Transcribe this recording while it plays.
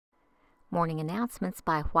Morning announcements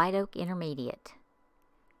by White Oak Intermediate.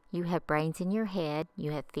 You have brains in your head,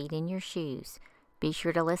 you have feet in your shoes. Be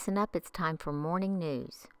sure to listen up, it's time for morning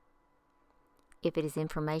news. If it is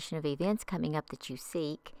information of events coming up that you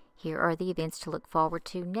seek, here are the events to look forward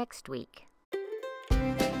to next week.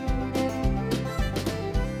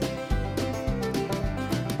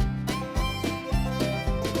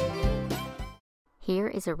 Here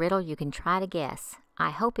is a riddle you can try to guess.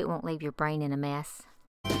 I hope it won't leave your brain in a mess.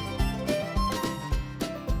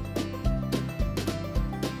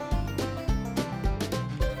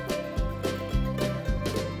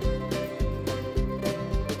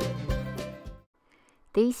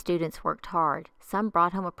 These students worked hard. Some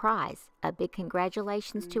brought home a prize. A big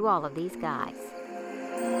congratulations to all of these guys.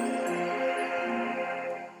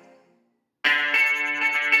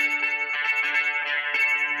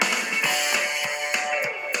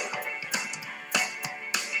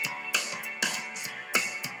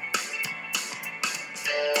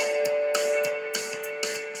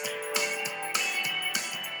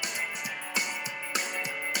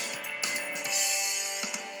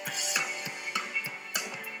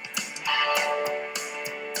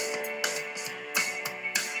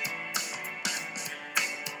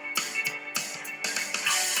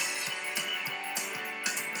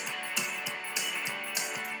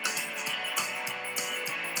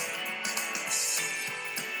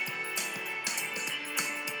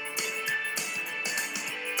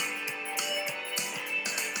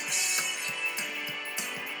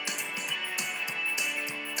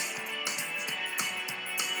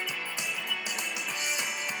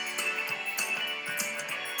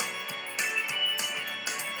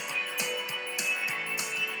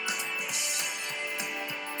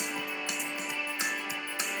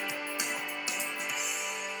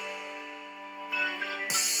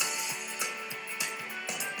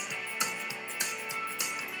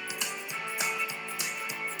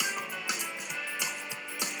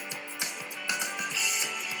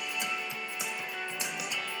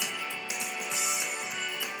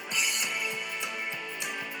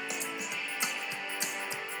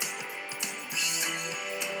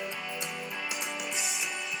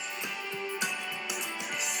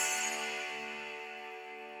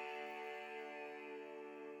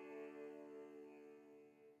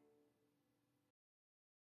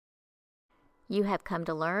 You have come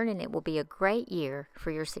to learn, and it will be a great year. For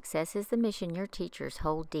your success is the mission your teachers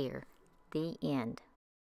hold dear. The end.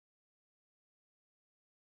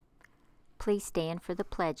 Please stand for the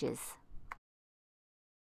pledges.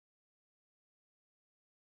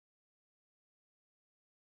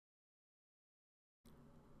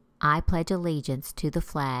 I pledge allegiance to the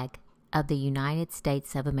flag of the United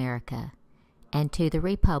States of America, and to the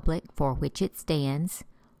republic for which it stands,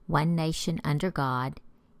 one nation under God,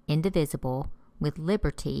 indivisible, with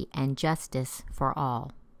liberty and justice for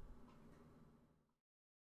all.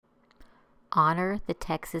 Honor the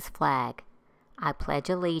Texas flag. I pledge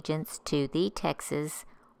allegiance to the Texas,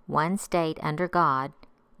 one state under God,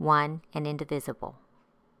 one and indivisible.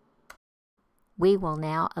 We will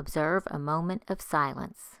now observe a moment of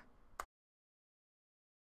silence.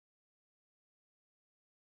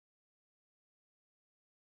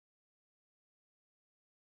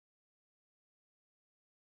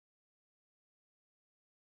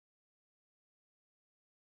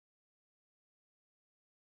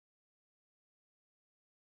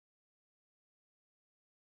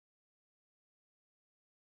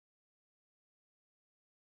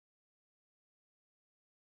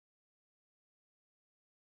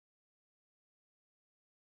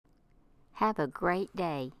 Have a great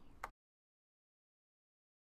day.